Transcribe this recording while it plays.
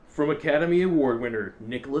From Academy Award winner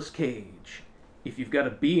Nicolas Cage. If you've got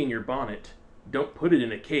a bee in your bonnet, don't put it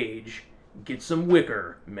in a cage. Get some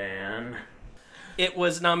wicker, man. It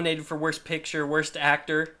was nominated for Worst Picture, Worst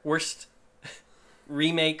Actor, Worst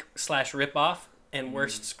Remake / Ripoff, and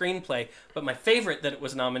Worst Screenplay. But my favorite that it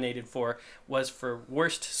was nominated for was for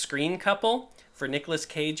Worst Screen Couple for Nicolas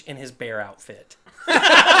Cage in his bear outfit.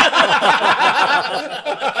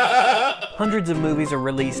 Hundreds of movies are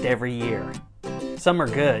released every year. Some are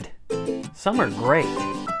good, some are great,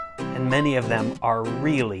 and many of them are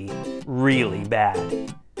really, really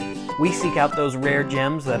bad. We seek out those rare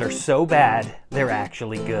gems that are so bad, they're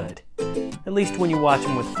actually good. At least when you watch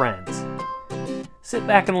them with friends. Sit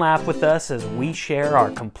back and laugh with us as we share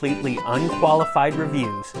our completely unqualified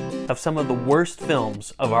reviews of some of the worst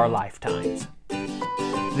films of our lifetimes.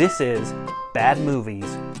 This is Bad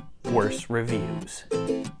Movies, Worst Reviews.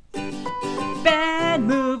 Bad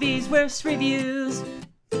movies, worst reviews.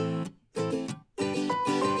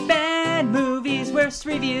 Bad movies, worst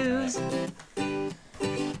reviews.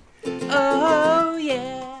 Oh,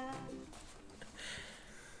 yeah.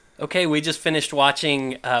 Okay, we just finished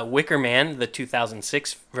watching Wicker Man, the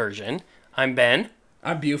 2006 version. I'm Ben.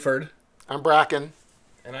 I'm Buford. I'm Bracken.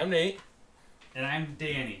 And I'm Nate. And I'm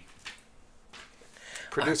Danny.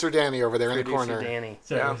 Producer Danny over there in the corner. Producer Danny.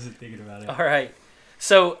 Sorry, Yeah. I wasn't thinking about it. All right.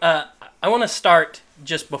 So I want to start,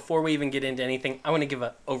 just before we even get into anything, I want to give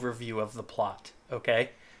an overview of the plot, okay?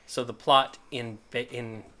 So the plot in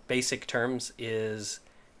basic terms is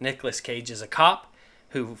Nicolas Cage is a cop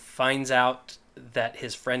who finds out that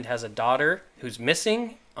his friend has a daughter who's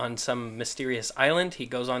missing on some mysterious island. He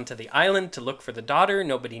goes onto the island to look for the daughter.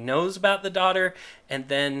 Nobody knows about the daughter. And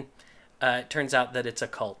then it turns out that it's a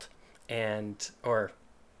cult. And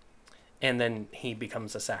then he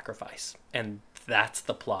becomes a sacrifice. And that's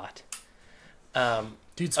the plot.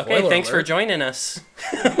 Dude, Okay, thanks for joining us.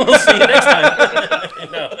 We'll see you next time.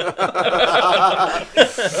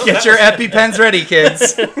 Get your EpiPens ready,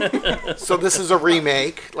 kids. So this is a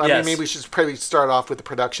remake. I Yes. mean, maybe we should probably start off with the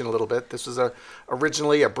production a little bit. This was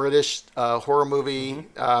originally a British horror movie in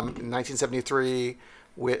 1973.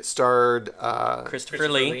 Starred Christopher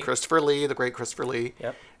Lee. Christopher Lee, the great Christopher Lee.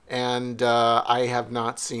 Yep. And I have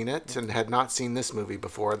not seen it and had not seen this movie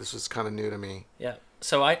before. This was kind of new to me. Yeah.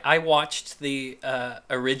 So I watched the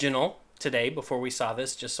original today before we saw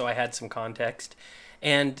this, just so I had some context.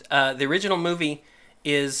 And the original movie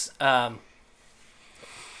is it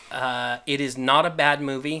is not a bad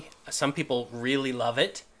movie. Some people really love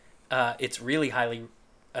it. It's really highly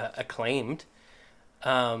acclaimed.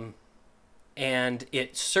 And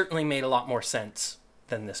it certainly made a lot more sense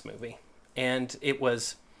than this movie. And it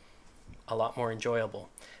was a lot more enjoyable.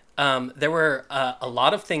 There were a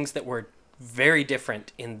lot of things that were very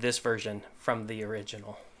different in this version from the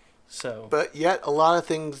original. So, But yet a lot of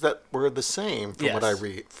things that were the same from what I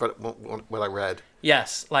Yes. what I read.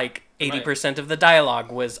 yes, like 80% of the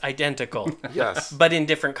dialogue was identical, Yes. but in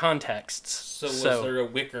different contexts. So was there a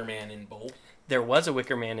Wicker Man in both? There was a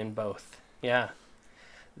Wicker Man in both. Yeah.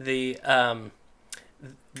 The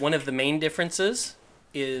one of the main differences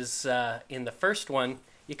is in the first one,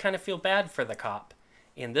 you kind of feel bad for the cop.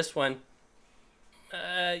 In this one,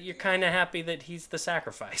 you're kind of happy that he's the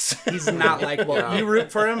sacrifice. He's not like, well, Yeah. you root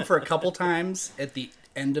for him for a couple times at the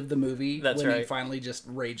end of the movie That's when he right. finally just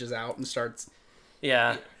rages out and starts.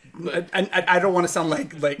 Yeah. I don't want to sound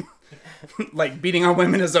like beating on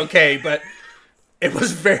women is okay, but it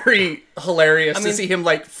was very hilarious to see him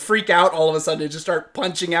like freak out all of a sudden and just start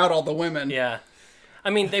punching out all the women. Yeah. I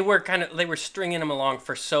mean, they were stringing him along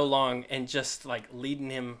for so long and just like leading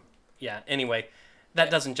him. Yeah. Anyway, that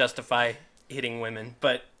doesn't justify hitting women,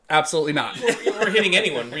 but Absolutely not. Or hitting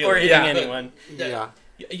anyone, really. or hitting Yeah. anyone. Yeah.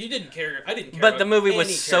 You didn't care. I didn't care. But the about movie any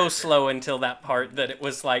was so character. slow until that part that it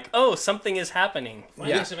was like, oh, something is happening.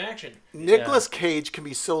 Finding Yeah. some action. Nicolas Cage can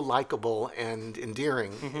be so likable and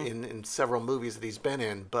endearing in several movies that he's been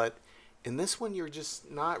in, but in this one you're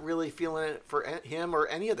just not really feeling it for him or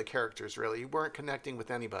any of the characters, really. You weren't connecting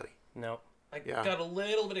with anybody. No. I Yeah. got a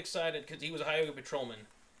little bit excited because he was a highway patrolman.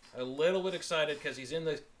 A little bit excited because he's in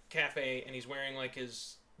the cafe and he's wearing like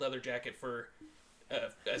his leather jacket for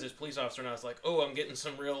as his police officer, and I was like, oh, I'm getting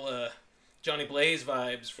some real Johnny Blaze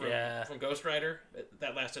vibes from Ghost Rider.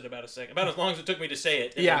 That lasted about a second, about as long as it took me to say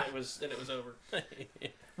it. And Yeah. then it was over.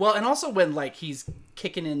 Well, and also when like he's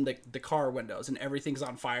kicking in the car windows and everything's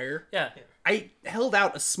on fire. Yeah. I held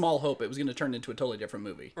out a small hope it was going to turn into a totally different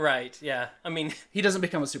movie. Right. Yeah. I mean, He doesn't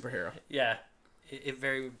become a superhero. yeah. It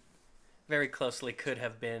very, very closely could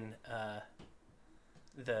have been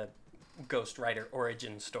the Ghost Rider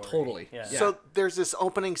origin story. Totally. Yeah. Yeah. So there's this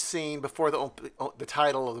opening scene before the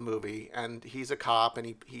title of the movie, and he's a cop, and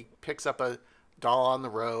he picks up a doll on the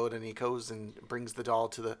road, and he goes and brings the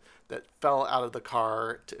doll that fell out of the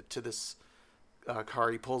car to this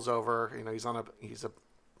car. He pulls over. You know, he's a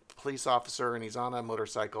police officer, and he's on a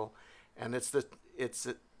motorcycle, and it's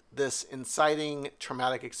this inciting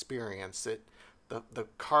traumatic experience. The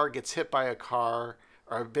car gets hit by a car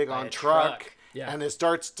or a big on truck. Yeah. And it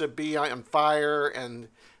starts to be on fire, and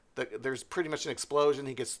there's pretty much an explosion.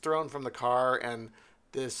 He gets thrown from the car, and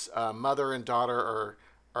this mother and daughter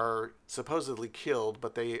are supposedly killed,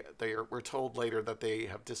 but we're told later that they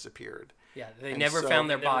have disappeared. Yeah, they And never so- found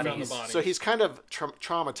their Never found bodies. the bodies. So he's kind of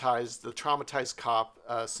traumatized, the traumatized cop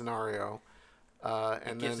scenario.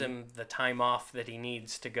 And Gives then, him the time off that he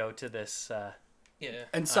needs to go to this. Yeah.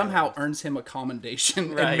 And somehow earns him a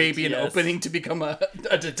commendation Right, and maybe an yes. opening to become a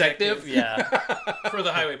detective. Yeah. For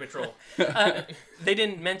the highway patrol. They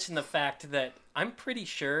didn't mention the fact that I'm pretty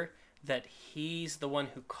sure that he's the one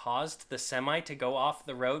who caused the semi to go off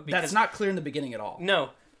the road. Because That's not clear in the beginning at all.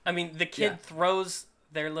 No, I mean the kid Yeah. throws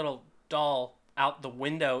their little doll out the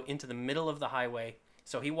window into the middle of the highway.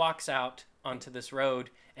 So he walks out onto this road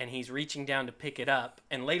and he's reaching down to pick it up.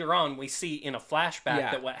 And later on, we see in a flashback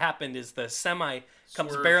Yeah. that what happened is the semi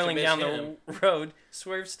comes Swerves to barreling miss down him. the road,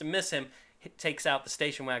 swerves to miss him, takes out the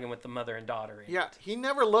station wagon with the mother and daughter in. yeah, he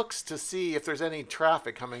never looks to see if there's any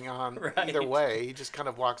traffic coming on Right. either way. He just kind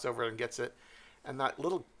of walks over and gets it. And that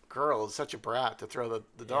little girl is such a brat to throw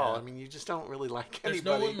the doll. Yeah. I mean, you just don't really like There's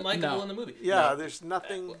anybody. no one likable No. in the movie. Yeah, there's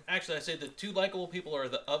nothing. Actually, I say the two likable people are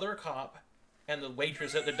the other cop and the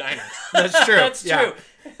waitress at the diner. That's true. That's Yeah.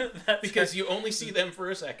 true. That's Because you only see them for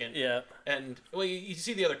a second. yeah, And, well, you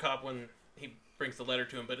see the other cop when he brings the letter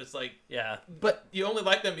to him, but it's like, yeah. But you only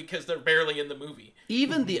like them because they're barely in the movie.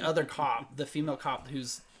 even the other cop, the female cop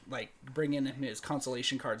who's like bringing him his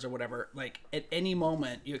consolation cards or whatever, like at any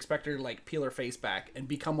moment you expect her to like peel her face back and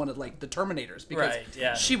become one of like the Terminators because Right,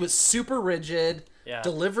 yeah. she was super rigid. Yeah.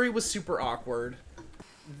 Delivery was super awkward.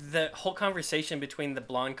 The whole conversation between the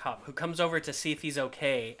blonde cop who comes over to see if he's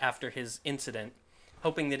okay after his incident,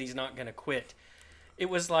 hoping that he's not going to quit. It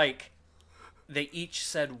was like they each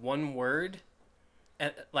said one word,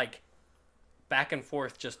 and like back and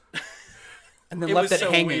forth. Just And then it left was it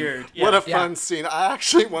so hanging. weird. Yeah. What a fun scene. I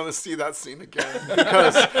actually want to see that scene again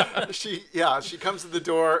because she comes to the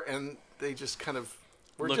door and they just kind of,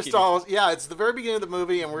 Look just at all, it's the very beginning of the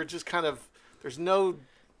movie and we're just kind of,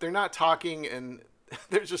 they're not talking and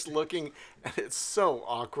they're just looking and it's so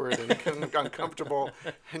awkward and uncomfortable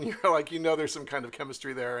and you're like, there's some kind of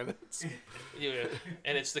chemistry there and it's, Yeah,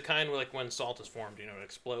 and it's the kind where, like, when salt is formed, it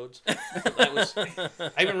explodes.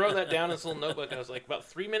 I even wrote that down in this little notebook. I was like, about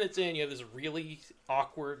 3 minutes in, you have this really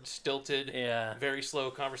awkward, stilted, Yeah. very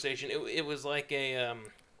slow conversation. It was like a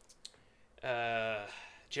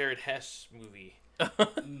Jared Hess movie,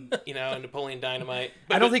 Napoleon Dynamite.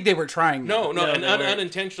 But I don't think they were trying. No, No, and they weren't.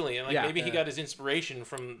 unintentionally, and Yeah. maybe he got his inspiration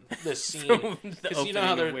from this scene. From the Because you know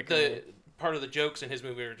how opening of Wicker the part of the jokes in his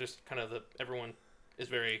movie are just kind of everyone is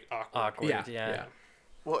very awkward. Awkward. Yeah, Yeah. yeah.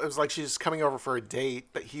 well, it was like she's coming over for a date,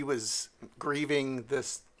 but he was grieving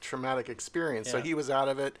this traumatic experience. So Yeah. he was out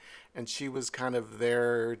of it, and she was kind of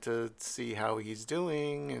there to see how he's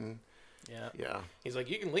doing. And yeah. He's like,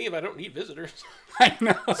 you can leave. I don't need visitors. I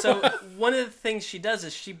know. So one of the things she does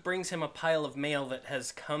is she brings him a pile of mail that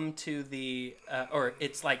has come to the, or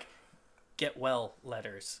it's like get well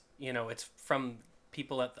letters. It's from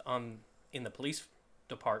people in the police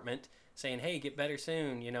department saying, "Hey, get better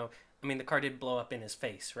soon." The car did blow up in his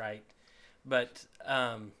face, right? But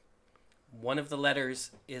one of the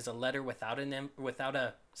letters is a letter without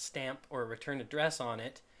a stamp or a return address on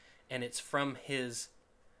it, and it's from his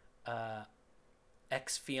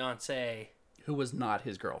ex-fiancée. Who was not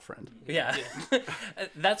his girlfriend. Yeah,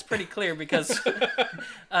 that's pretty clear because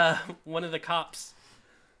one of the cops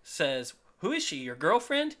says, "Who is she? Your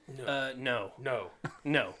girlfriend?" No.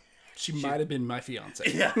 No. She might have been my fiance.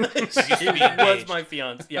 Yeah, Used to be she was engaged. my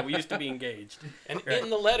fiance. Yeah, we used to be engaged. And in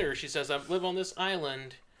the letter, she says, I live on this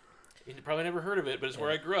island. You probably never heard of it, but it's where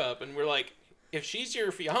I grew up. And we're like, if she's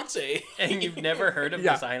your fiance... And you've never heard of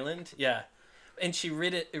Yeah. this island? Yeah. And she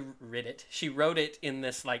She wrote it in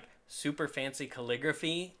this like super fancy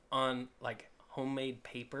calligraphy on like homemade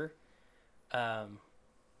paper.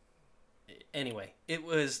 Anyway, it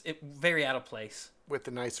was very out of place. With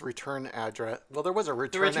the nice return address. Well, there was a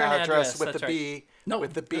return, return address, address, with that's the B. No,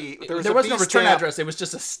 with the B. There a was B no return stamp. address. It was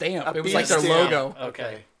just a stamp. A It was B like their stamp. logo.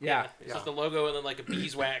 Okay. Yeah. It's just the logo and then like a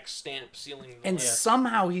beeswax stamp sealing. And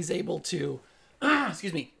somehow he's able to,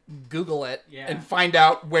 excuse me, Google it Yeah. and find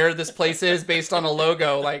out where this place is based on a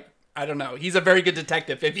logo. Like, I don't know. He's a very good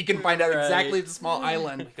detective. If he can find out Right. exactly the small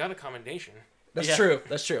island. We got a commendation. That's Yeah. true.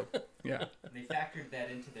 That's true. Yeah. They factored that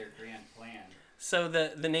into their grand plan. So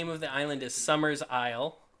the name of the island is Summers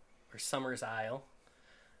Isle, or Summers Isle.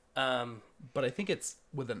 But I think it's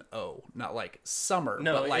with an O, not like summer,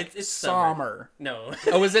 No, but like it's summer. No,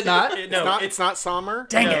 Oh, is it not? no, It's not Sommer?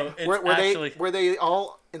 Dang no, it. it's Were actually were they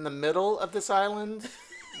all in the middle of this island?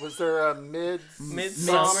 Was there a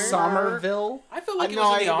Midsummer. Somerville? I feel like I it know,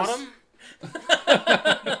 was in the I was- autumn.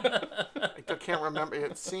 I can't remember.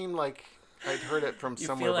 It seemed like I'd heard it from You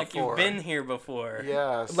somewhere feel like before. you've been here before.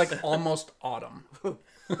 Yes. Like almost autumn.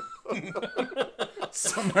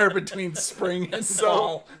 Somewhere between spring and so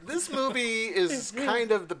fall. this movie is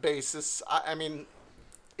kind of the basis. I mean,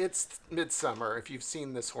 it's Midsummer. If you've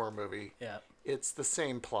seen this horror movie, Yeah. it's the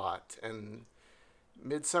same plot, and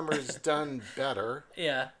Midsummer's done better.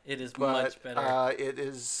 Yeah, it is But much better. it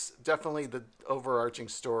is definitely the overarching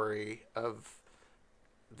story of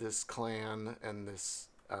this clan and this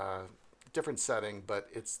different setting, but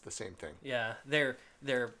it's the same thing. Yeah, they're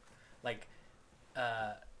like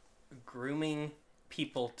grooming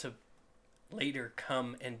people to later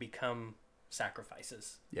come and become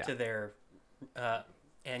sacrifices Yeah. to their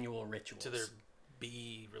annual rituals. To their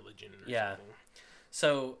bee religion or Yeah. something.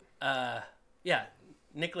 So, yeah,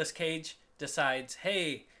 Nicolas Cage decides,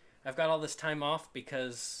 hey, I've got all this time off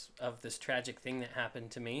because of this tragic thing that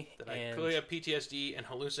happened to me. That I and clearly have PTSD and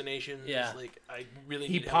hallucinations. Yeah. Like, I really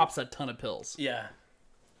He need pops a ton of pills. yeah,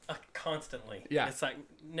 constantly. Yeah. It's like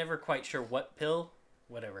never quite sure what pill,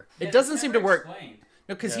 whatever. It doesn't seem to Never work. explained.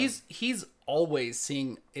 No, because Yeah. he's always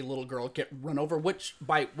seeing a little girl get run over, which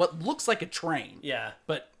by what looks like a train, Yeah,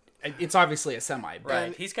 but it's obviously a semi. But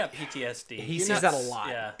right. He's got PTSD. he You sees know- that a lot.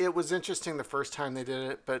 yeah. It was interesting the first time they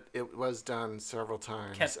did it, but it was done several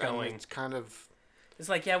times. Kept and going. it's kind of It's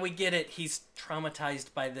like, yeah, we get it. He's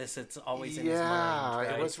traumatized by this. It's always in his mind.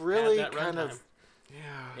 it Right? was really that kind runtime. of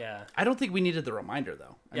Yeah. I don't think we needed the reminder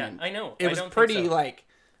though. Yeah, I know. It I was don't think pretty so. like,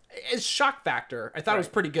 it's shock factor. I thought it was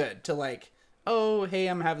Right. pretty good to like, oh hey,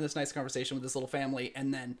 I'm having this nice conversation with this little family,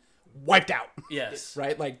 and then wiped out. Yes.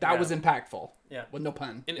 Right, like that Yeah. was impactful. Yeah. with no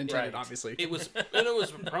pun And- intended, right. obviously. It was a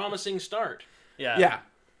promising start. Yeah. Yeah,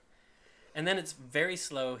 And then it's very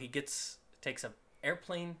slow. He takes a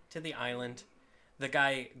airplane to the island. The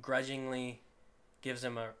guy grudgingly gives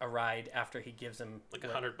him a ride after he gives him Like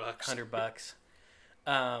 $100. $100.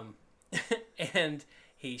 And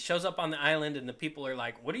he shows up on the island, and the people are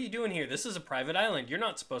like, "What are you doing here? This is a private island. You're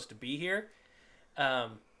not supposed to be here."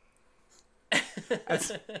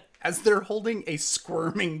 as they're holding a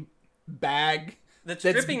squirming bag That's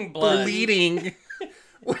that's dripping blood. bleeding,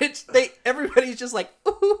 which everybody's just like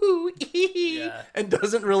ooh, Yeah. and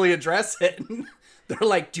doesn't really address it. They're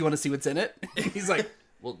like, "Do you want to see what's in it?" And he's like,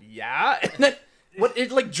 "Well, yeah." And then what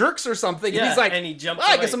it like jerks or something, and Yeah, he's like, and he jumps "Well,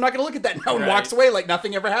 I guess away." I'm not gonna look at that now," and Right. walks away like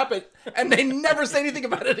nothing ever happened. And they never say anything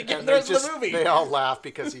about it again. and The they rest of the movie. they all laugh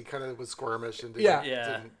because he kind of was squirmish and didn't, Yeah. Yeah.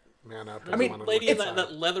 didn't man up. I mean, didn't wanna Lady look in that, inside.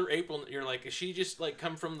 that leather apron, you're like, is she just like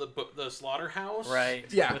come from the slaughterhouse? Right.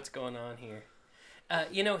 Yeah. What's going on here?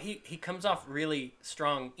 He comes off really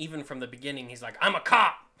strong even from the beginning. He's like, "I'm a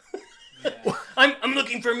cop. I'm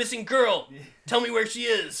looking for a missing girl. Tell me where she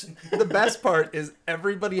is." The best part is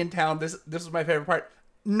everybody in town. This was my favorite part.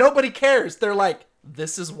 Nobody cares. They're like,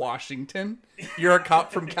 "This is Washington. You're a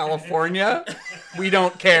cop from California. We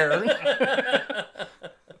don't care."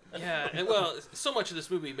 Yeah, and well, so much of this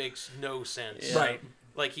movie makes no sense. Yeah. Right.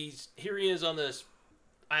 Like here he is on this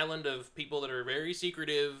island of people that are very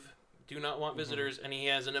secretive, do not want visitors, and he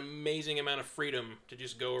has an amazing amount of freedom to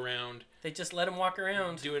just go around They just let him walk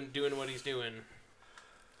around. doing what he's doing.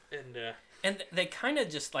 And And they kind of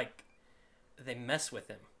just like, they mess with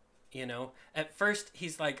him, you know? At first,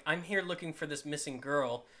 he's like, "I'm here looking for this missing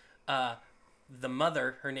girl. The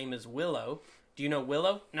mother, her name is Willow. Do you know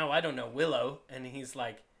Willow?" "No, I don't know Willow." And he's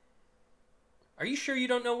like, "Are you sure you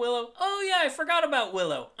don't know Willow?" "Oh, yeah, I forgot about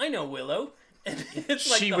Willow. I know Willow." And it's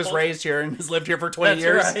like She the was whole- raised here and has lived here for 20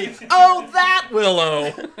 That's years. right. Oh, that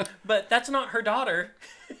Willow. But that's not her daughter.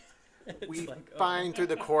 We like, oh. find through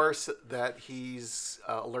the course that he's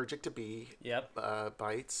allergic to bee Yep.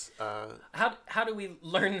 bites. How do we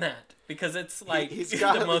learn that? Because it's like He's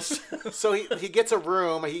got the most. So he gets a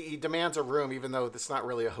room. He demands a room, even though it's not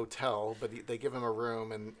really a hotel. But they give him a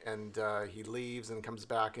room, and he leaves and comes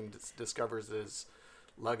back and discovers his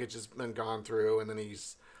luggage has been gone through, and then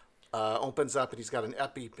he's opens up and he's got an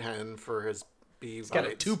EpiPen for his bee He's got a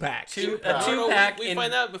bites. 2-pack. a No, no, two-pack. we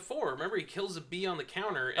find that before. Remember, he kills a bee on the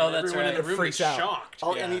counter, and Oh, that's everyone in right. the room Freaks gets out. shocked.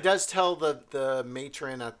 Oh, and Yeah. he does tell the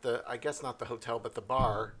matron at the, I guess not the hotel, but the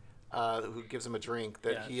bar, who gives him a drink,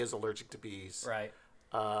 that Yeah. he is allergic to bees. Right.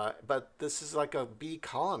 But this is like a bee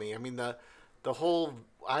colony. I mean, the whole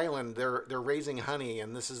island, they're raising honey,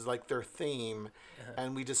 and this is like their theme.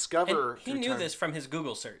 And we discover And he through knew time- this from his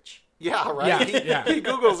Google search. Yeah, right. Yeah, He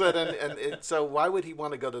Googles it, and so why would he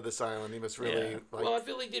want to go to this island? He must really Yeah. like. Well, I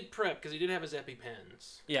feel he did prep because he did have his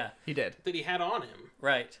EpiPens Yeah, He did. that he had on him.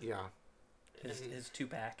 right. yeah. His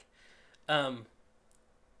 2-pack.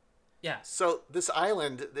 Yeah. So this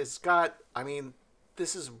island, it's got. I mean,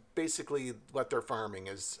 this is basically what they're farming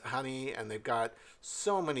is honey, and they've got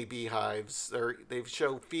so many beehives. They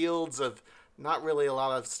show fields of not really a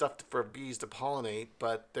lot of stuff for bees to pollinate,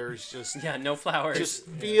 but there's just Yeah, no flowers. just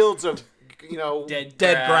fields of dead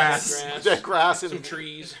grass. dead grass some and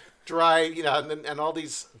trees. dry, and all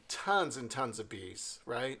these tons and tons of bees,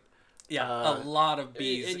 right? Yeah, a lot of And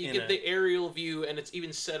bees you in get it. the aerial view, and it's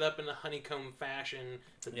even set up in a honeycomb fashion.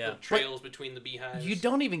 The Yeah. trails between the beehives. You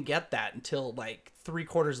don't even get that until like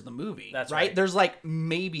 3/4 of the movie. That's right. right. There's like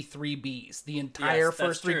maybe 3 bees the entire Yes, that's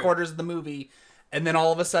first true. 3/4 of the movie, and then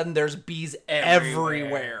all of a sudden there's bees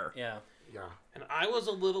everywhere. Yeah. Yeah. And I was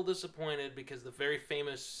a little disappointed because the very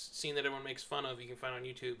famous scene that everyone makes fun of, you can find on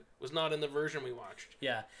YouTube, was not in the version we watched.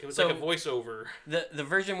 Yeah. It was So, like a voiceover. The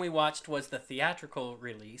version we watched was the theatrical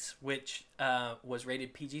release, which was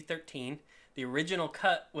rated PG-13. The original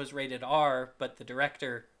cut was rated R, but the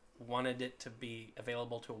director wanted it to be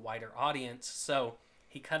available to a wider audience, so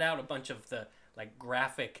he cut out a bunch of the like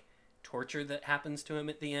graphic torture that happens to him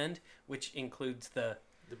at the end, which includes the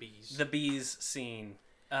The bees. bees scene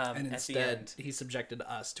And at the instead, end. he subjected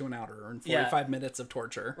us to an hour and Yeah. 45 minutes of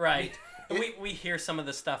torture. Right. we hear some of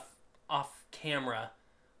the stuff off camera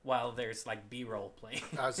while there's like B-roll playing.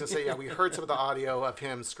 I was gonna say, yeah, we heard some of the audio of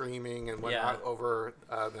him screaming and whatnot Yeah. over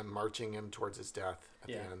them marching him towards his death at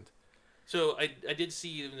Yeah. the end. So I did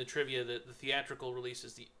see in the trivia that the theatrical release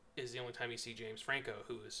is the only time you see James Franco,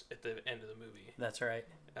 who is at the end of the movie. That's right.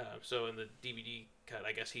 So in the DVD cut,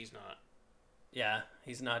 I guess he's not. Yeah,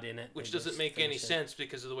 he's not in it. Which They doesn't just make any finish it. sense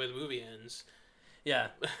because of the way the movie ends.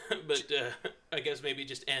 Yeah. But I guess maybe it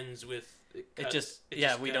just ends with... We cuts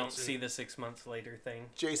don't and- see the 6 months later thing.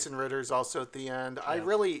 Jason Ritter's also at the end. I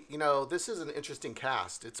really, this is an interesting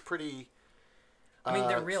cast. It's pretty. I mean,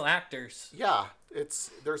 they're real actors. Yeah,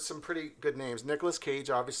 there's some pretty good names. Nicolas Cage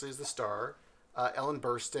obviously is the star. Ellen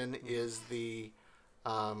Burstyn is the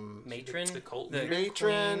Matron, the cult the leader?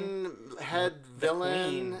 matron, head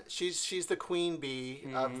villain. queen. She's the queen bee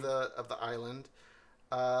of the island.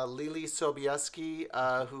 Lily Sobieski,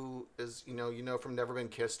 who is you know from Never Been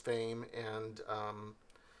Kissed fame, and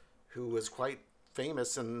who was quite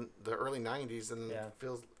famous in the early '90s, and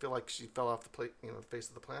feel like she fell off the face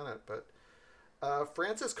of the planet. But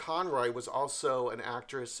Frances Conroy was also an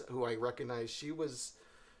actress who I recognize.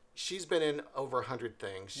 She's been in over 100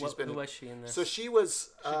 things. Who was she in this? So she was.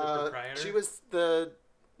 the proprietor? She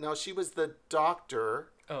was the doctor.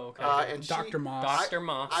 Oh, okay. And Dr. Moss. Dr.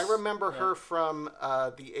 Moss. I remember her from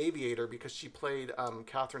The Aviator because she played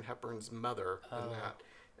Katharine Hepburn's mother in that,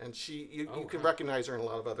 and you can recognize her in a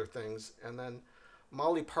lot of other things. And then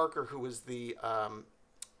Molly Parker, who was the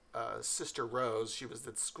Sister Rose, she was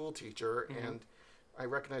the school teacher, and I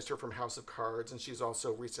recognized her from House of Cards, and she's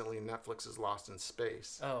also recently in Netflix's Lost in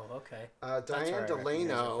Space. Oh, okay. Diane where I recognize her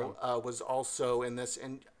Delano was also in this,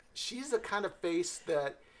 and she's the kind of face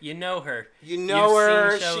that. You know her. You know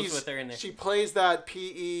her. Seen shows with her in it. She plays that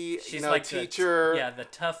PE, She's like teacher. the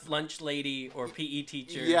tough lunch lady or PE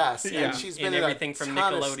teacher. Yes, Yeah. and she's in been in everything from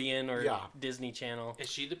ton of- Nickelodeon or yeah. Disney Channel. Is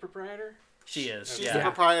she the proprietor? She is. She's yeah. the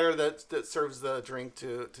proprietor that serves the drink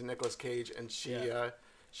to Nicolas Cage, and she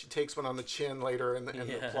she takes one on the chin later in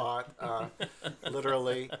the plot,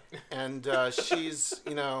 literally, and she's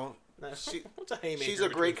What's a haymaker she's a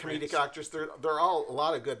great between comedic friends? actress. They're all a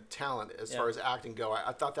lot of good talent as far as acting go.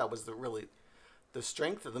 I thought that was the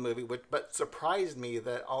strength of the movie, but surprised me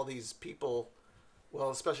that all these people, well,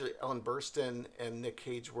 especially Ellen Burstyn and Nick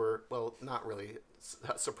Cage were, well, not really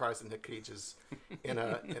surprised that Nick Cage is in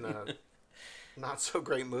a not so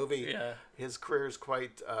great movie. Yeah. His career is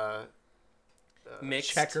quite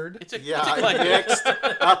Mixed. Checkered. It's a yeah, eclectic. mixed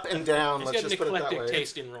up and down. He's Let's got an just put it that eclectic way.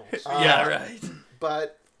 taste in roles. Yeah, right.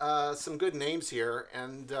 But some good names here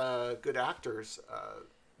and good actors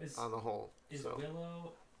on the whole. Is So.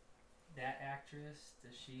 Willow that actress?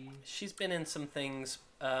 Does she? She's been in some things.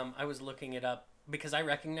 I was looking it up because I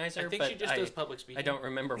recognize her, I think but she just does public speaking. I don't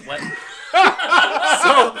remember what.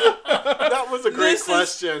 That was a great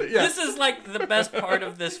question. This is like the best part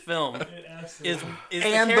of this film. Is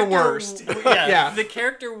And the character- worst. Yeah, the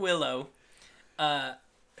character Willow,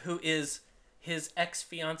 who is his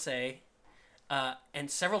ex-fiance, and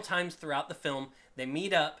several times throughout the film they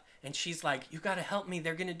meet up And she's like, you got to help me.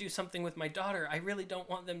 They're going to do something with my daughter. I really don't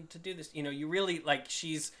want them to do this. You know, you really, like,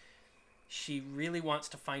 she really wants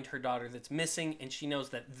to find her daughter that's missing, and she knows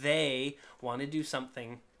that they want to do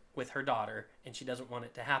something with her daughter, and she doesn't want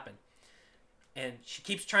it to happen. And she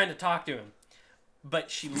keeps trying to talk to him,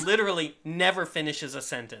 but she literally never finishes a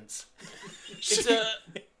sentence. It's a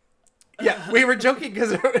Yeah, we were joking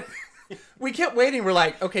because we kept waiting. We're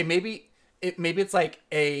like, okay, maybe it's like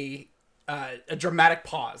a dramatic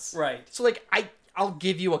pause. Right. So like I'll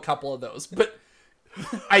give you a couple of those, but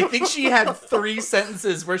I think she had 3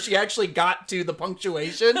 sentences where she actually got to the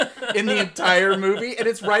punctuation in the entire movie, and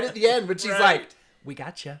it's right at the end when she's like, "We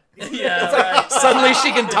got you." Yeah, right. Suddenly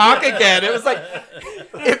she can talk again. It was like,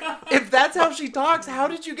 if that's how she talks, how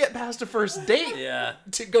did you get past a first date Yeah.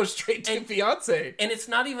 to go straight to fiance? And it's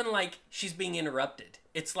not even like she's being interrupted.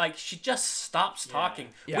 It's like she just stops talking.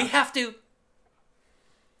 Yeah. We have to...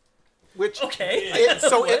 Which Okay.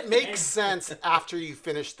 it makes sense after you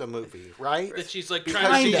finish the movie, right? that she's like Because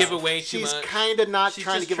trying to Kinda. give away too She's much. kind of not She's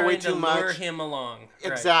trying to just give away trying too to lure much. him along.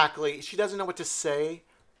 Right. Exactly. She doesn't know what to say,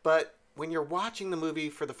 but when you're watching the movie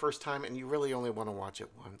for the first time and you really only want to watch it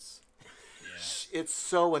once, it's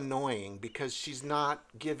so annoying because she's not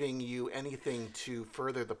giving you anything to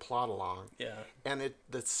further the plot along. Yeah. And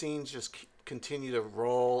the scenes just continue to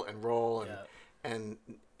roll and roll, Yeah. and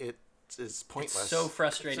it is pointless. It's so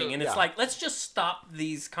frustrating. So- And it's yeah. like, let's just stop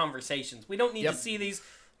these conversations. We don't need Yep. to see these.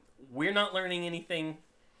 We're not learning anything.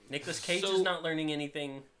 Nicolas Cage So- is not learning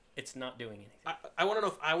anything. It's not doing anything. I want to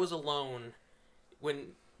know if I was alone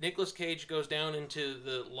when Nicolas Cage goes down into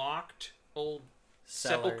the locked old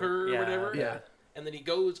Cellar. sepulcher or Yeah. whatever, Yeah. and then he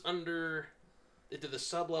goes under into the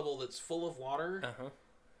sub-level that's full of water, Uh-huh.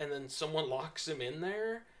 and then someone locks him in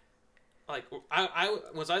there. Like, I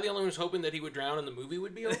was I the only one who's hoping that he would drown and the movie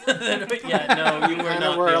would be over? Yeah, no, you were kind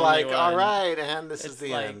not of were the only like, one. all right, and this It's is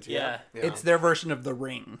the like, end. yeah. It's their version of The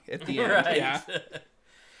Ring at the end. Right. Yeah.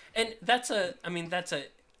 And that's a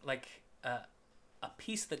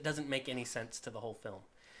piece that doesn't make any sense to the whole film.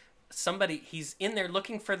 He's in there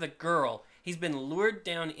looking for the girl. He's been lured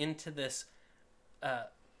down into this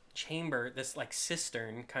chamber, this like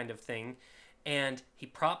cistern kind of thing, and he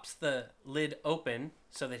props the lid open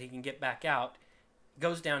so that he can get back out.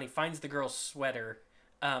 Goes down, he finds the girl's sweater,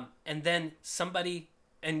 and then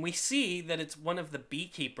and we see that it's one of the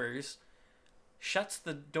beekeepers, shuts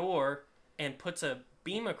the door and puts a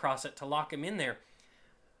beam across it to lock him in there.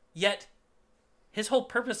 Yet, his whole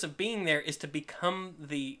purpose of being there is to become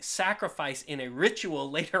the sacrifice in a ritual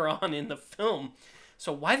later on in the film.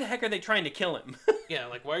 So why the heck are they trying to kill him? Yeah,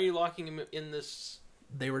 like, why are you locking him in this?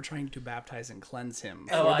 They were trying to baptize and cleanse him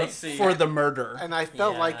Oh, for, I the, see. for the murder. And I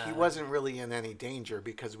felt like he Yeah. wasn't really in any danger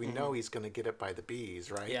because we know he's going to get it by the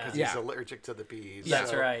bees, right? Yeah. Because Yeah. he's allergic to the bees.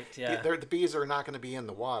 That's so right, yeah. The bees are not going to be in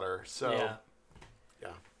the water, so Yeah.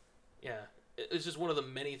 yeah. Yeah, it's just one of the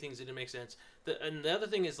many things that didn't make sense. And the other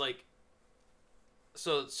thing is, like,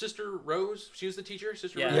 so Sister Rose, she was the teacher,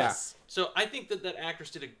 Sister Yeah. Rose. Yeah. So I think that actress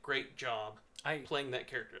did a great job playing that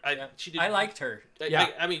character. She did. I liked her. Yeah.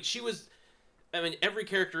 I mean, she was. I mean, every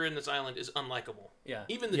character in this island is unlikable. Yeah.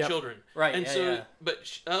 Even the Yep. children. Right, And yeah, so, yeah.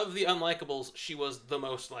 but of the unlikables, she was the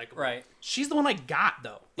most likable. Right. She's the one I got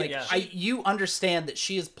though. Like Yeah. you understand that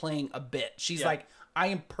she is playing a bit. She's Yeah. like, I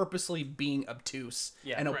am purposely being obtuse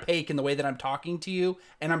Yeah. and Right. opaque in the way that I'm talking to you,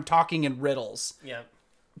 and I'm talking in riddles Yeah.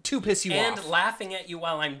 to piss you And off. laughing at you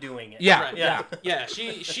while I'm doing it. Yeah, Right. yeah. Yeah,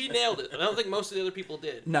 she nailed it. I don't think most of the other people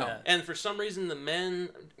did. No. Yeah. And for some reason, the men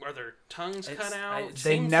are their tongues cut out. it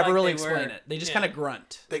They seems never like really they were- explain it. They just Yeah. kind of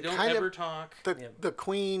grunt. They They don't kind ever of talk. the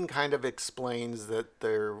queen kind of explains that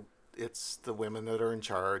it's the women that are in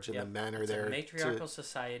charge and Yep. the men are It's a there matriarchal to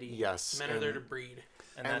society. yes. Men are and there to breed.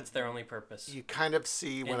 And that's their only purpose. you kind of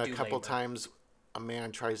see when And a do couple labor. times a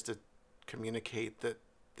man tries to communicate that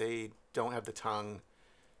they don't have the tongue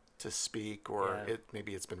to speak or Yeah.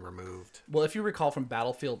 maybe it's been removed. Well, if you recall from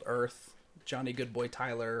Battlefield Earth, Johnny Goodboy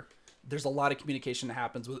Tyler, there's a lot of communication that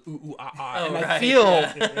happens with ooh ooh ah ah, Oh, and I right, feel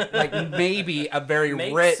yeah. like maybe a very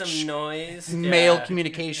Make rich some noise. male Yeah.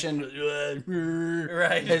 communication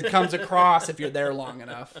Right. that comes across if you're there long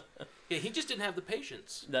enough. Yeah, he just didn't have the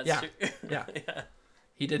patience. That's Yeah. true. Yeah.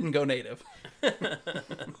 He didn't go native.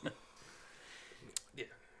 Yeah.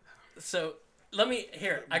 So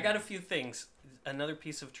I got a few things. Another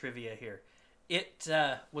piece of trivia here. It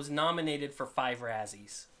was nominated for 5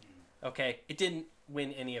 Razzies. Okay, it didn't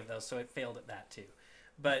win any of those, so it failed at that too.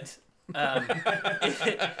 But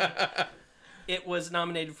it was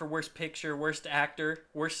nominated for Worst Picture, Worst Actor,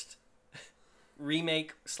 Worst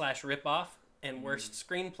Remake / Ripoff, and Worst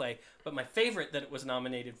Screenplay. But my favorite that it was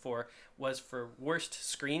nominated for was for Worst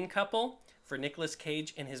Screen Couple. for Nicolas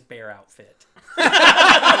Cage in his bear outfit.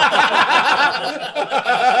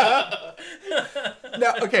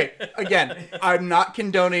 No, okay. Again, I'm not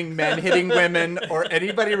condoning men hitting women or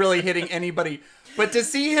anybody really hitting anybody, but to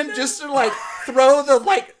see him just like throw the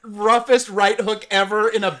like roughest right hook ever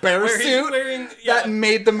in a bear Where he's suit, wearing- that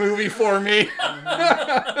made the movie for me.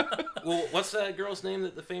 Well, what's that girl's name?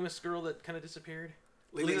 That the famous girl that kind of disappeared?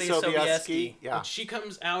 Lily Lily Sobieski. Sobieski. Yeah. When she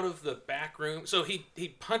comes out of the back room, so he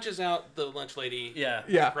punches out the lunch lady, Yeah.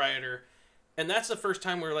 Yeah. proprietor, and that's the first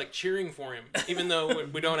time we're like cheering for him, even though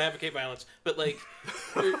we don't advocate violence. But like,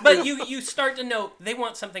 But you start to know they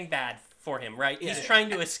want something bad for him, right? He's Yeah. trying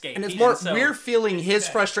to escape. And it's more, so- we're feeling his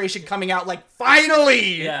frustration coming out like,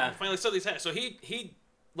 finally! Yeah. finally something's happened. So he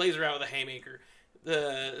lays her out with a haymaker.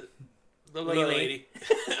 The little Lily. lady,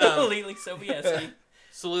 Lily Sobieski.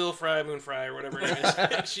 Salil Fry, Moon Fry, or whatever her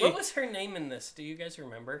name is. She, What was her name in this? Do you guys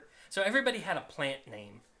remember? So everybody had a plant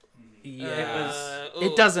name.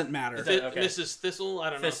 It doesn't matter. Okay. Mrs. Thistle, I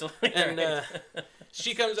don't Thistle, know. And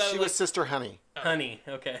she comes out She of was Sister Honey. Honey.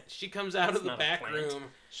 Okay. she comes out of the not a back plant. room.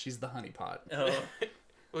 She's the honeypot. Oh.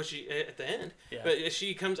 Well, she at the end, Yeah. but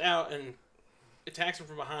she comes out and attacks him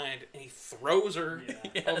from behind, and he throws her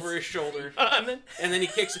over his shoulder, and and then he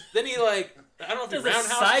kicks. Then he like I don't know if he Does a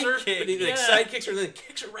roundhouses side her, kick, but he like yeah. side kicks her, and then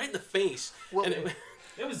kicks her right in the face. Well, And it,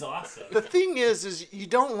 It was awesome. The thing is you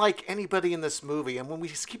don't like anybody in this movie, and when we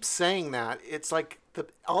just keep saying that, it's like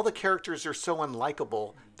all the characters are so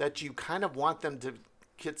unlikable that you kind of want them to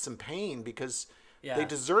get some pain because Yeah. they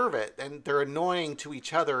deserve it, and they're annoying to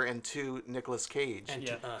each other and to Nicolas Cage and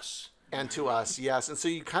to us. and to us, yes. And so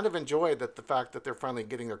you kind of enjoy the fact that they're finally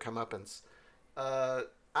getting their comeuppance.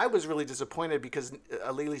 I was really disappointed because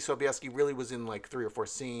Lily Sobieski really was in like 3 or 4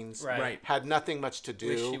 scenes. Right. Had nothing much to do.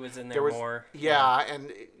 Wish she was in there more. Yeah,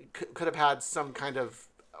 and it could have had some kind of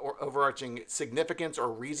overarching significance or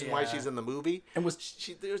reason why Yeah. she's in the movie. And was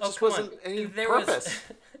There Oh, just come wasn't on. any There purpose.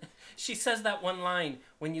 She says that one line,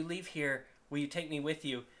 "When you leave here, will you take me with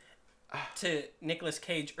you?" to Nicolas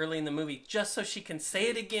Cage early in the movie, just so she can say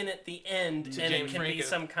it again at the end, and James it can be Franco.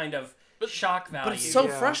 some kind of shock value. But it's so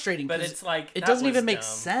Yeah. frustrating. But 'cause it's like, it that doesn't was even make dumb.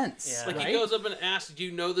 sense. Yeah. Like right? he goes up and asks, "Do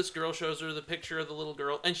you know this girl?" Shows her the picture of the little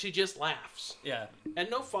girl, and she just laughs, Yeah. and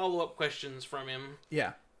no follow up questions from him.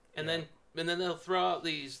 Yeah. And then they'll throw out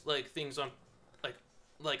these like things on,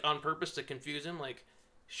 like on purpose to confuse him. Like,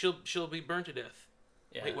 she'll be burned to death.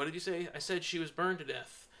 Yeah. Wait, what did you say? I said she was burned to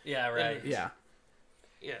death. Yeah, right. And- Yeah.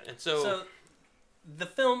 Yeah, and so, So, the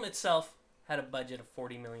film itself had a budget of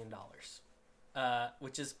 $40 million,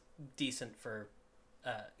 which is decent for,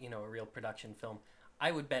 a real production film.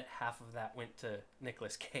 I would bet half of that went to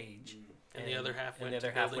Nicolas Cage, and the other half and went the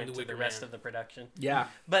other to half building went the to the Wicker rest Man. of the production. Yeah.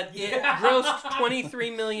 But it grossed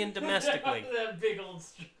 $23 million domestically. That big old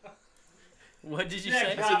straw. What did you Yeah,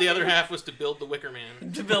 say? God. So the other half was to build the Wicker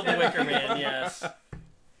Man. To build the Wicker Man, yes.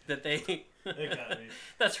 That they. That got me.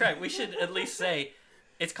 That's right. We should at least say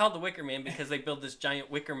it's called the Wicker Man because they build this giant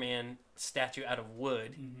Wicker Man statue out of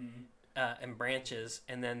wood and branches,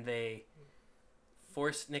 and then they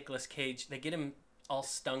force Nicolas Cage. They get him all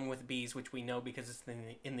stung with bees, which we know because it's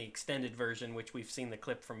in the extended version, which we've seen the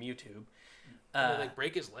clip from YouTube. Did they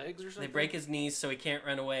break his legs or something? They break his knees so he can't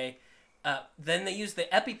run away. Then they use the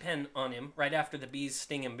EpiPen on him right after the bees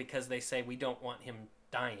sting him because they say we don't want him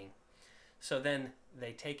dying. So then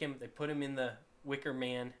they take him, they put him in the Wicker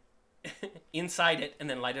Man, inside it, and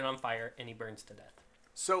then light it on fire, and he burns to death.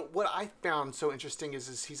 So what I found so interesting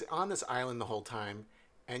is he's on this island the whole time,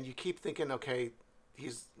 and you keep thinking, okay,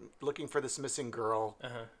 he's looking for this missing girl.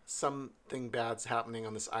 Something bad's happening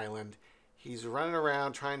on this island. He's running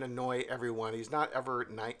around trying to annoy everyone. He's not ever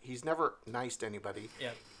he's never nice to anybody. Yeah.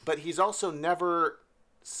 But he's also never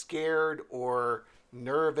scared or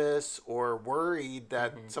nervous or worried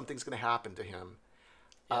that something's going to happen to him.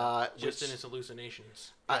 Just which- in his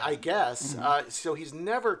hallucinations. I guess. So he's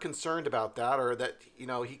never concerned about that, or that,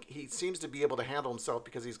 he seems to be able to handle himself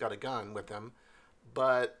because he's got a gun with him,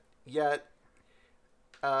 but yet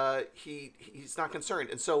he's not concerned.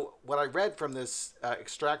 And so what I read from this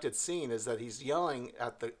extracted scene is that he's yelling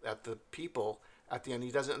at the people at the end.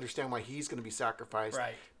 He doesn't understand why he's going to be sacrificed,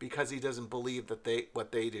 Right. because he doesn't believe that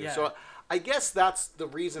what they do. Yeah. So I guess that's the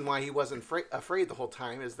reason why he wasn't afraid the whole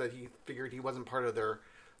time, is that he figured he wasn't part of their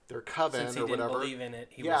coven Since he or didn't whatever. believe in it,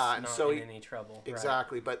 he Yeah, was and not so in he- any trouble. Right.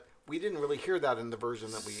 Exactly, but we didn't really hear that in the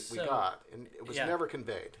version that we So, got, and it was yeah. never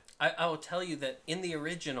conveyed. I will tell you that in the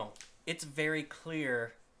original, it's very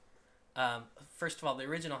clear. First of all, the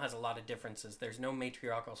original has a lot of differences. There's no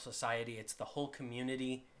matriarchal society. It's the whole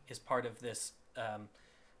community is part of this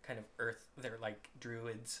kind of earth. They're like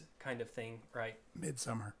druids kind of thing, right?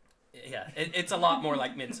 Midsummer. Yeah, it's a lot more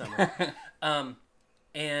like Midsummer.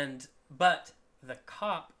 But the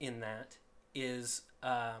cop in that is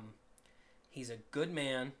he's a good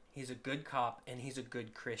man, he's a good cop, and he's a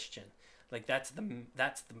good Christian. Like that's the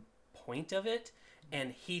point of it.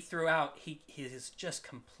 And he throughout he is just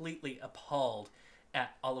completely appalled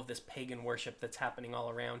at all of this pagan worship that's happening all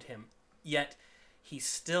around him. Yet he's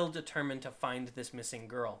still determined to find this missing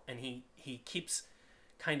girl, and he keeps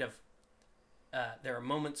kind of there are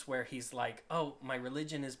moments where he's like, oh, my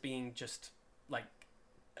religion is being just like,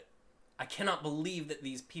 I cannot believe that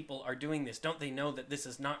these people are doing this. Don't they know that this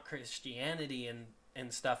is not Christianity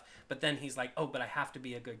and stuff? But then he's like, oh, but I have to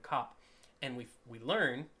be a good cop. And we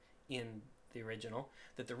learn in the original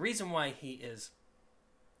that the reason why he is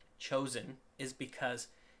chosen is because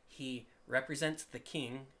he represents the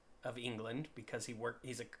king of England, because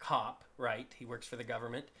he's a cop, right? He works for the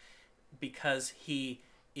government, because he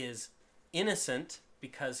is innocent,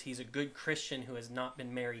 because he's a good Christian who has not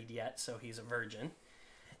been married yet, so he's a virgin,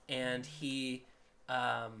 and he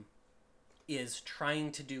is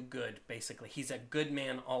trying to do good, basically. He's a good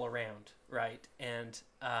man all around, right? And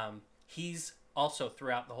he's also,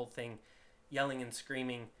 throughout the whole thing, yelling and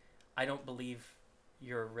screaming, I don't believe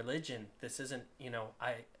your religion. This isn't,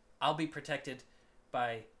 I'll be protected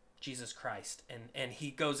by Jesus Christ. And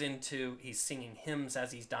he goes into, he's singing hymns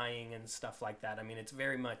as he's dying and stuff like that. I mean, it's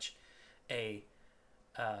very much a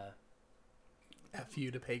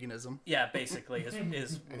F.U. to paganism. Yeah, basically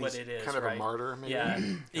is what it is. Kind of right? a martyr, maybe.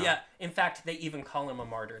 Yeah. In fact, they even call him a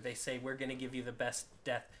martyr. They say, we're going to give you the best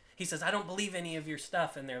death. He says, I don't believe any of your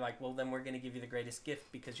stuff. And they're like, well, then we're going to give you the greatest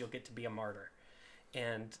gift because you'll get to be a martyr.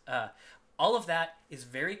 And all of that is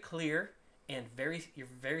very clear and you're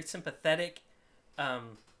very sympathetic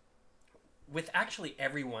with actually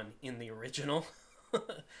everyone in the original.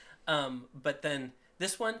 But then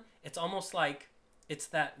this one, it's almost like it's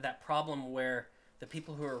that problem where the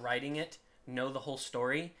people who are writing it know the whole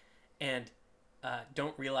story and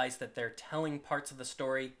don't realize that they're telling parts of the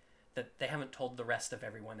story that they haven't told the rest of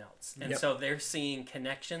everyone else. And so they're seeing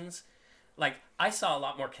connections. Like, I saw a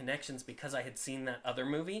lot more connections because I had seen that other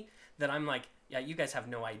movie that I'm like, yeah, you guys have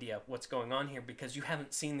no idea what's going on here because you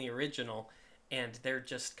haven't seen the original, and they're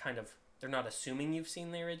just kind of, they're not assuming you've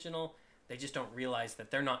seen the original. They just don't realize that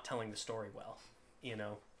they're not telling the story well,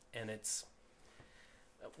 and it's,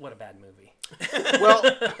 what a bad movie. Well,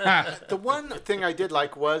 the one thing I did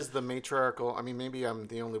like was the matriarchal, I mean, maybe I'm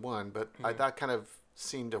the only one, but that kind of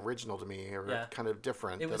seemed original to me, or kind of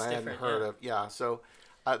different, that I hadn't heard of. Yeah, so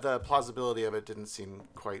the plausibility of it didn't seem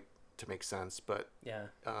quite to make sense, but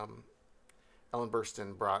Ellen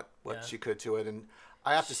Burstyn brought what she could to it, and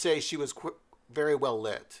I have to say she was very well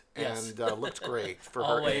lit and looked great for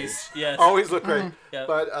her age. Yes. Always looked great.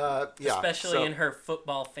 But especially in her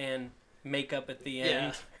football fan makeup at the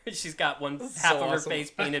end. She's got one half of her face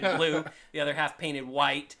painted blue, the other half painted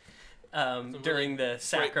white. During the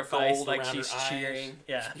sacrifice, like she's cheering.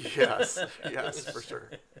 Yeah. Yes, for sure.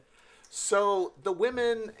 So the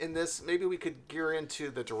women in this, maybe we could gear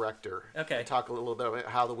into the director. Okay. And talk a little bit about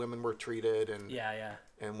how the women were treated and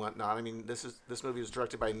and whatnot. I mean, this movie was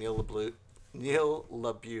directed by Neil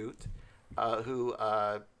LaBute, who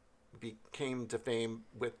became to fame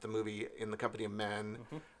with the movie In the Company of Men,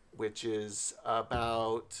 which is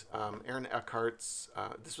about Aaron Eckhart's.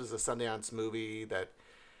 This was a Sundance movie that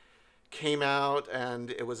came out,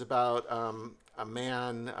 and it was about a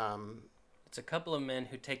man. It's a couple of men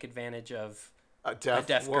who take advantage of a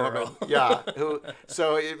deaf woman. Girl.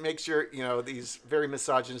 So it makes these very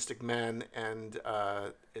misogynistic men, and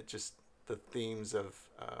it just, the themes of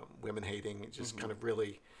women hating just kind of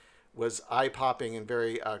really was eye-popping and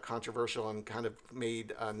very controversial, and kind of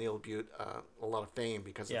made Neil LaBute a lot of fame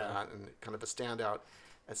because of that, and kind of a standout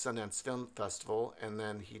at Sundance Film Festival. And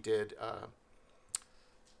then he did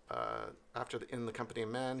after In the Company of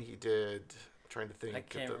Men, he did. I'm trying to think. I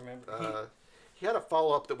can't remember. He had a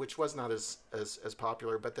follow-up which was not as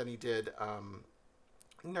popular, but then he did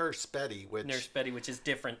Nurse Betty, which is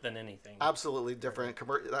different than anything. Absolutely different.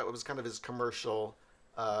 That was kind of his commercial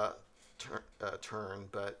turn,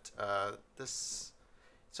 but this.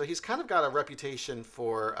 So he's kind of got a reputation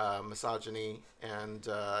for misogyny, and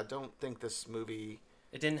I don't think this movie.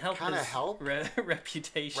 It didn't help his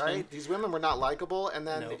reputation. Right? These women were not likable, and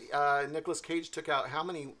then Nicolas Cage took out how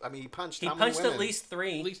many? I mean, he punched how many women? He punched at least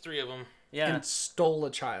three. At least three of them. Yeah. And stole a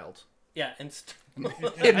child. Yeah, in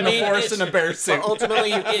the forest in a bear suit.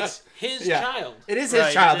 Ultimately, it's his child. It is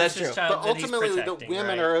his child, that's true. But ultimately, the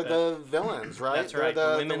women are the villains, right? That's right.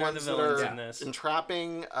 The women are the villains in this.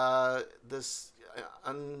 Entrapping this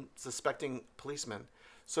unsuspecting policeman.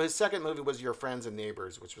 So his second movie was Your Friends and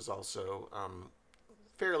Neighbors, which was also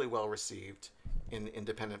fairly well received in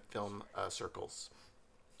independent film circles.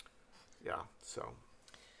 Yeah, so.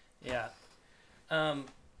 Yeah.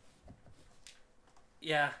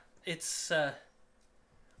 Yeah, it's.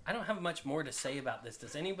 I don't have much more to say about this.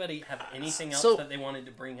 Does anybody have anything else So, that they wanted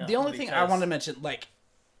to bring up? The only thing I Because- wanted to mention, like,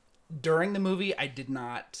 during the movie, I did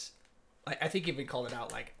not. I think even called it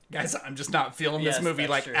out, like, guys, I'm just not feeling Yes, this movie, that's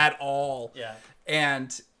like, true. at all. Yeah.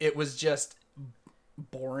 And it was just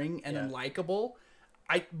boring and Yeah. unlikable.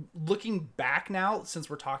 Looking back now, since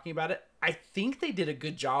we're talking about it, I think they did a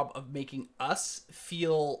good job of making us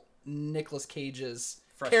feel Nicolas Cage's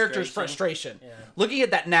character's frustration. Yeah. Looking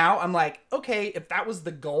at that now, I'm like, okay, if that was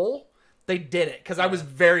the goal, they did it. Because I was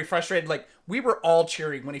very frustrated. Like, we were all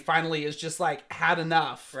cheering when he finally is just like, had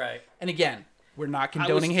enough. Right. And again, we're not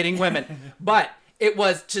condoning hitting women, but it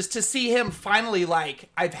was just to see him finally like,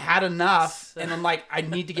 I've had enough, and I'm like, I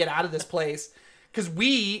need to get out of this place. Because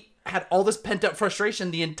we had all this pent up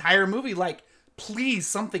frustration the entire movie. Like, please,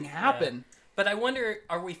 something happen. But I wonder,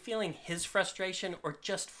 are we feeling his frustration or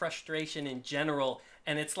just frustration in general?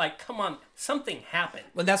 And it's like, come on, something happened.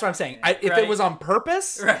 And that's what I'm saying. If Right. it was on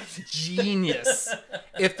purpose, Right. genius.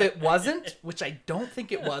 If it wasn't, which I don't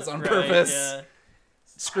think it was on Right, purpose, yeah.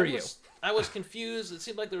 screw you. I was confused. It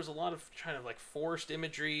seemed like there was a lot of kind of like forced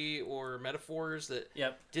imagery or metaphors that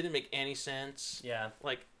Yep. didn't make any sense. Yeah.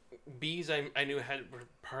 Like bees, I knew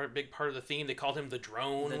were a big part of the theme. They called him the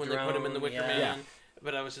drone The when they put him in the drone, Wicker yeah. Man.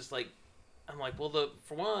 But I was just like, I'm like, well,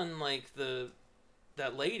 for one, like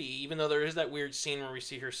that lady, even though there is that weird scene where we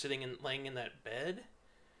see her sitting and laying in that bed.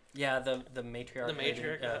 Yeah, the matriarch. The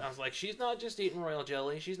matriarch. Yeah. I was like, she's not just eating royal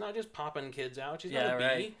jelly. She's not just popping kids out. She's Yeah, not a bee.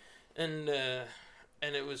 right.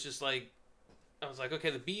 And it was just like, I was like, okay,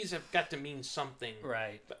 the bees have got to mean something,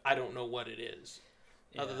 Right. but I don't know what it is,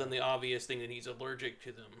 other Yeah. than the obvious thing that he's allergic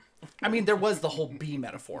to them. I mean, there was the whole bee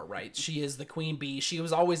metaphor, right? She is the queen bee. She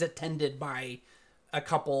was always attended by a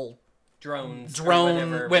couple Drones. or drone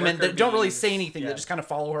whatever, women worker that don't really bees. say anything. Yeah. That just kind of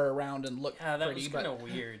follow her around and look Yeah, that pretty. was But kind of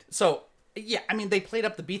weird. so yeah, I mean, they played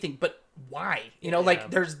up the bee thing, but why? You know, Yeah. like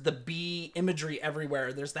there's the bee imagery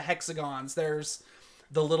everywhere. There's the hexagons. There's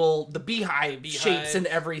the beehive shapes and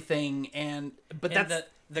everything. But And that's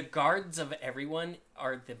the guards of everyone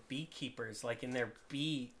are the beekeepers, like in their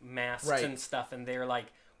bee masks Right. and stuff, and they're like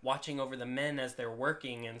watching over the men as they're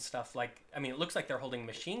working and stuff. Like, I mean, it looks like they're holding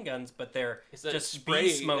machine guns, but they're It's that just spray- bee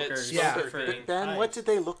that smokers. smoker for thing. Ben, what hives. did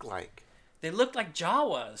they look like? They looked like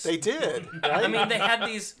Jawas. They did, right? I mean, they had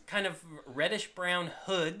these kind of reddish brown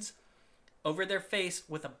hoods over their face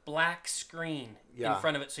with a black screen Yeah. in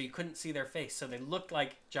front of it, so you couldn't see their face. So they looked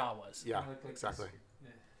like Jawas. yeah, Look like exactly.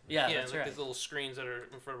 Yeah, Yeah, that's like right. these little screens that are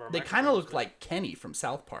in front of our. they kind of microphones, look but- like Kenny from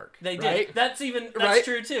South Park. They did. right? That's Right?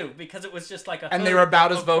 true too, because it was just like a. And they hood were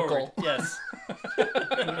about as up vocal. forward. Yes.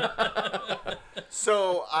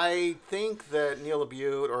 So I think that Neil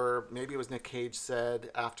LaBute, or maybe it was Nick Cage, said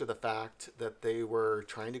after the fact that they were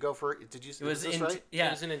trying to go for. Did you? It was this in, right? yeah.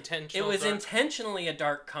 It was an intentional. It was dark- intentionally a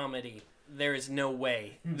dark comedy. There is no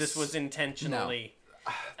way this was intentionally.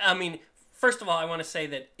 I mean, first of all, I want to say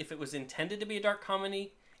that if it was intended to be a dark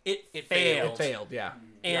comedy, it failed. It failed, yeah.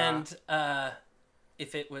 And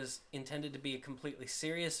if it was intended to be a completely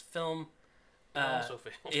serious film, also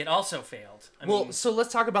failed. it also failed. I Well, mean, so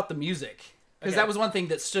let's talk about the music, because Okay. that was one thing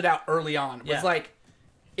that stood out early on. Was Yeah. like,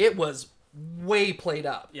 it was way played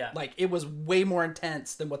up. Yeah. Like it was way more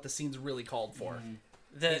intense than what the scenes really called for.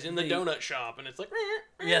 He's in the donut shop, and it's like.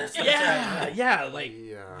 Yes, that's Yeah, right. yeah, like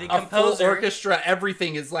Yeah. The a full composer. orchestra.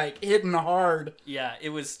 Everything is like hitting hard. Yeah, it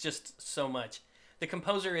was just so much. The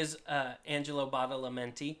composer is Angelo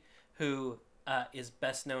Badalamenti, who is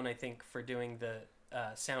best known, I think, for doing the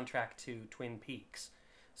soundtrack to Twin Peaks.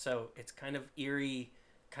 So it's kind of eerie,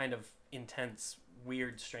 kind of intense,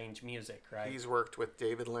 weird, strange music, right? He's worked with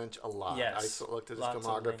David Lynch a lot. Yes, I looked at his lots of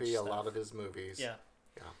Lynch filmography, a stuff. lot of his movies. Yeah.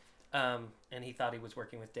 Yeah. And he thought he was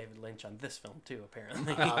working with David Lynch on this film too,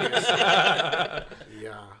 apparently. Obviously.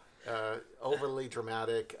 Yeah. Overly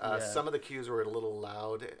dramatic. Yeah. Some of the cues were a little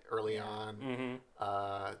loud early on.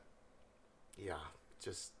 Mm-hmm. Yeah.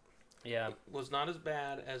 Just. Yeah, Was not as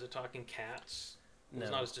bad as a Talking Cats. It was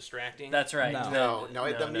No. not as distracting. that's right. No.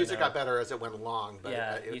 No, the music got better as it went along, but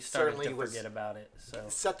Yeah, it you started certainly to was forget about it. So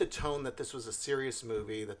set the tone that this was a serious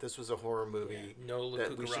movie, that this was a horror movie, No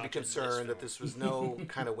that we should be cucarachas in this concerned that film. this was no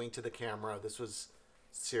kind of wink to the camera. This was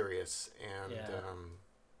serious, and Yeah.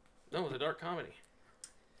 No, it was a dark comedy.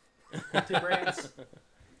 To Brand's,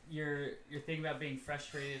 your thing about being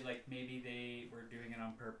frustrated, like maybe they were doing it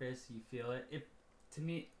on purpose. You feel it. If to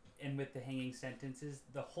me, and with the hanging sentences,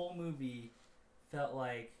 the whole movie felt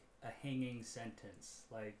like a hanging sentence.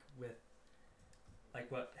 Like with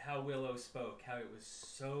how Willow spoke, how it was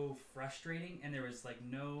so frustrating, and there was like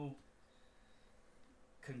no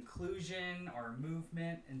conclusion or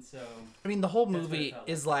movement, and so I mean, the whole That's what it movie felt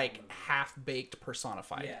is like, like half-baked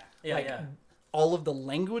personified. yeah. Yeah, Like, yeah. all of the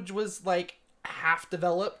language was like half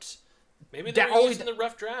developed. Maybe That they were only- using the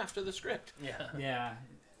rough draft of the script. Yeah. Yeah.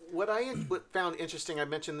 What found interesting, I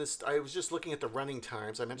mentioned this, I was just looking at the running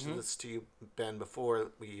times. I mentioned this to you, Ben,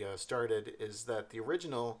 before we started, is that the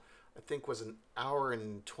original, I think, was an hour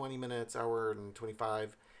and 20 minutes, hour and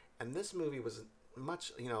 25. And this movie was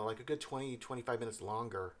much, like a good 20, 25 minutes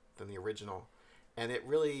longer than the original. And it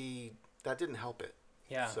really, that didn't help it.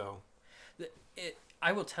 Yeah. So,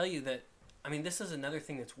 I will tell you that, I mean, this is another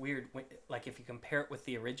thing that's weird. Like, if you compare it with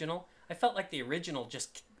the original, I felt like the original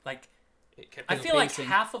just, like, It kept I feel like pacing.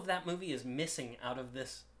 half of that movie is missing out of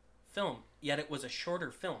this film, yet it was a shorter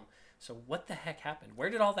film. So what the heck happened? Where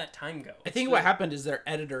did all that time go? I think what happened is their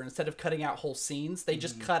editor, instead of cutting out whole scenes, they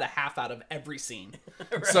just cut a half out of every scene.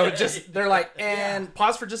 So just they're like, and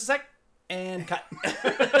pause for just a sec, and cut.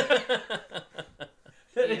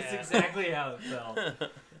 That is exactly how it felt.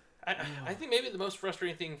 I think maybe the most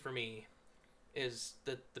frustrating thing for me is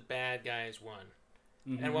that the bad guys won.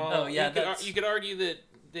 And while Oh, yeah, you, could, that's- you could argue that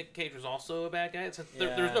Nick Cage was also a bad guy, since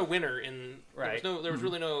there was no winner in Right. there was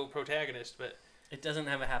really no protagonist, but It doesn't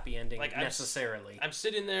have a happy ending Like, necessarily. I'm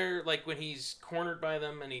sitting there like when he's cornered by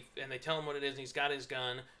them and they tell him what it is and he's got his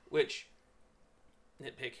gun, which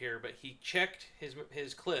nitpick here, but he checked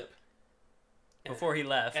his clip and- Before he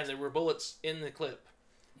left. and there were bullets in the clip.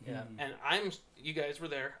 Yeah. And you guys were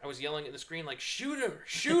there. I was yelling at the screen like, "Shoot her!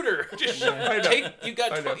 Shoot her! Just I know. take. You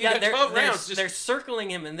got I know. 12, you got 12 rounds. Just, they're circling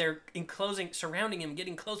him and they're surrounding him,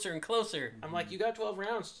 getting closer and closer. I'm like, you got 12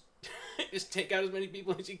 rounds. Just take out as many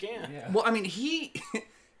people as you can. Well, I mean, he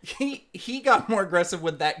got more aggressive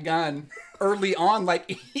with that gun early on. Like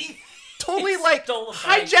he totally like stole the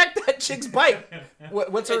bike. hijacked that chick's bike.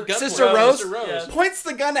 What's her At gunpoint. sister Oh, Rose? Sister Rose. Yeah. Points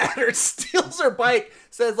the gun at her, steals her bike,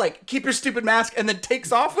 says like, "Keep your stupid mask," and then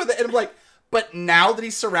takes off with it. And I'm like, but now that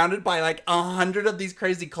he's surrounded by like 100 of these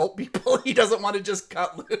crazy cult people, he doesn't want to just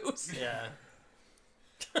cut loose. Yeah.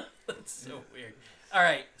 That's so weird. All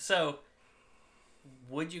right, so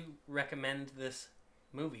would you recommend this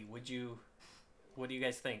movie? What do you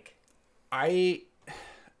guys think? I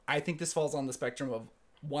think this falls on the spectrum of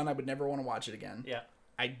one, I would never want to watch it again. Yeah.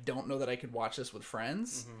 I don't know that I could watch this with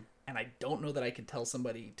friends, and I don't know that I could tell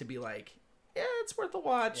somebody to be like, yeah, it's worth a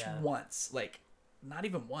watch Yeah. once. Like, not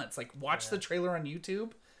even once. Like, watch the trailer on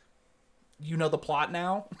YouTube. You know the plot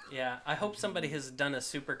now. Yeah, I hope somebody has done a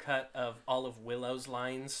supercut of all of Willow's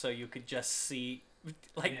lines so you could just see.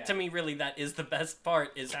 Like, Yeah. to me, really, that is the best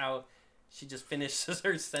part, is how she just finishes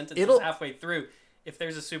her sentences It'll- halfway through. If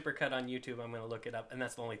there's a supercut on YouTube, I'm going to look it up, and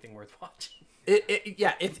that's the only thing worth watching.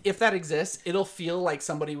 Yeah, if that exists, it'll feel like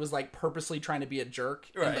somebody was like purposely trying to be a jerk.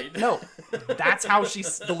 And, Right. like, no, that's how she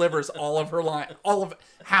delivers all of her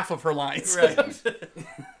half of her lines. Right.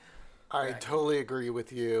 I totally agree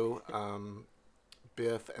with you,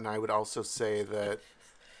 Biff, and I would also say that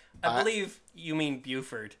I believe you mean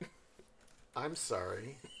Buford. I'm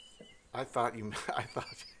sorry. I thought it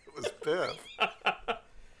was Biff.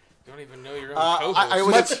 You don't even know your own I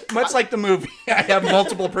co-host. would Much like the movie, I have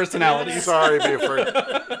multiple personalities. Sorry, Buford.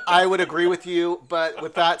 I would agree with you, but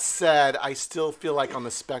with that said, I still feel like on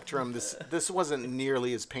the spectrum, this wasn't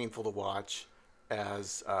nearly as painful to watch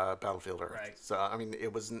as Battlefield Earth. Right. So I mean,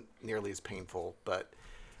 it wasn't nearly as painful, but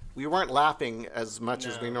we weren't laughing as much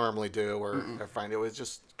as we No. normally do, or find it was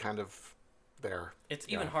just kind of there. It's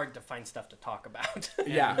even hard to find stuff to talk about.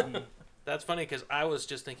 Yeah. That's funny because I was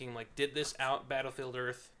just thinking like, did this out Battlefield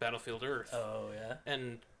Earth? Oh, yeah.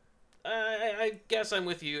 And I guess I'm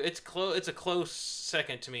with you. It's close. It's a close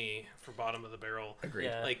second to me for bottom of the barrel. Agreed.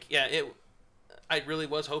 Yeah. Like, I really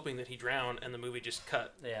was hoping that he drowned and the movie just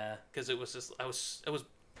cut Yeah. because it was just I was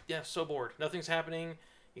so bored. Nothing's happening.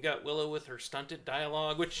 You got Willow with her stunted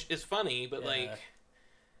dialogue, which is funny, but like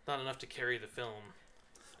not enough to carry the film.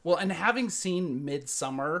 Well, and having seen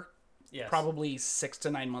Midsummer Yes. probably 6 to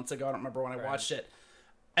 9 months ago, I don't remember when I Right. watched it.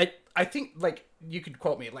 I think, like, you could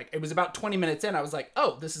quote me, like, it was about 20 minutes in, I was like,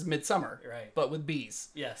 oh, this is Midsummer. Right. But with bees.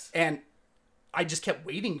 Yes. And I just kept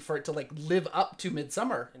waiting for it to, like, live up to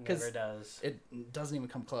Midsummer. It Because never does. it doesn't even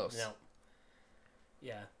come close. No.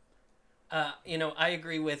 Yeah. I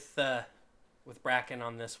agree with Bracken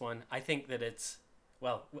on this one. I think that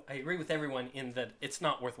I agree with everyone in that it's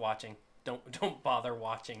not worth watching. Don't bother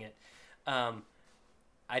watching it.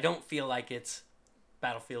 I don't feel like it's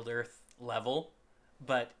Battlefield Earth level,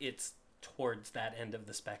 but it's towards that end of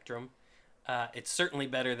the spectrum. It's certainly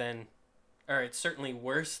it's certainly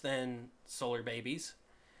worse than Solar Babies.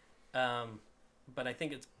 but I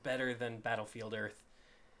think it's better than Battlefield Earth.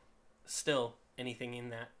 Still, anything in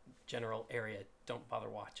that general area, don't bother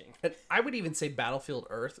watching. And I would even say Battlefield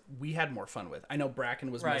Earth, we had more fun with. I know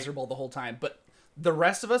Bracken was Right. miserable the whole time, but the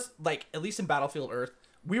rest of us, like, at least in Battlefield Earth,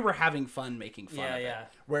 we were having fun making fun Yeah, of yeah. it.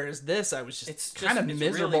 Whereas this, I was just It's kind of it's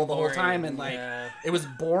miserable really the whole boring. time, and like Yeah. it was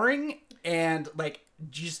boring and like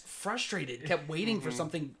just frustrated. Kept waiting for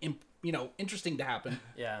something interesting to happen.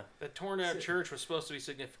 Yeah. The torn out church was supposed to be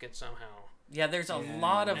significant somehow. Yeah, there's a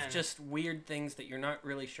lot of Yeah. just weird things that you're not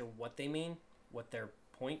really sure what they mean, what their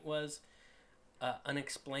point was.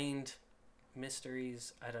 Unexplained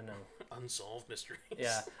mysteries, I don't know. Unsolved mysteries.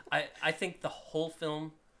 Yeah, I think the whole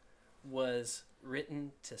film was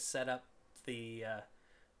written to set up the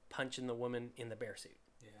punching the woman in the bear suit.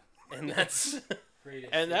 Yeah. And that's...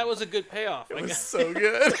 And that was a good payoff. It was so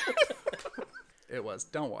good. It was.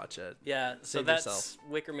 Don't watch it. Yeah, so Save that's yourself.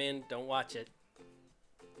 Wicker Man. Don't watch it.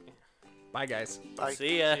 Bye, guys. Bye.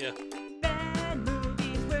 See ya. Yeah. Bad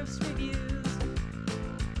movies, worst reviews.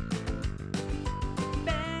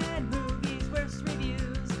 Bad movies, worst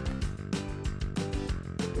reviews.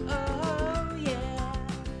 Oh yeah.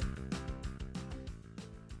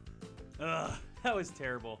 Ugh, that was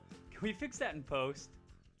terrible. Can we fix that in post?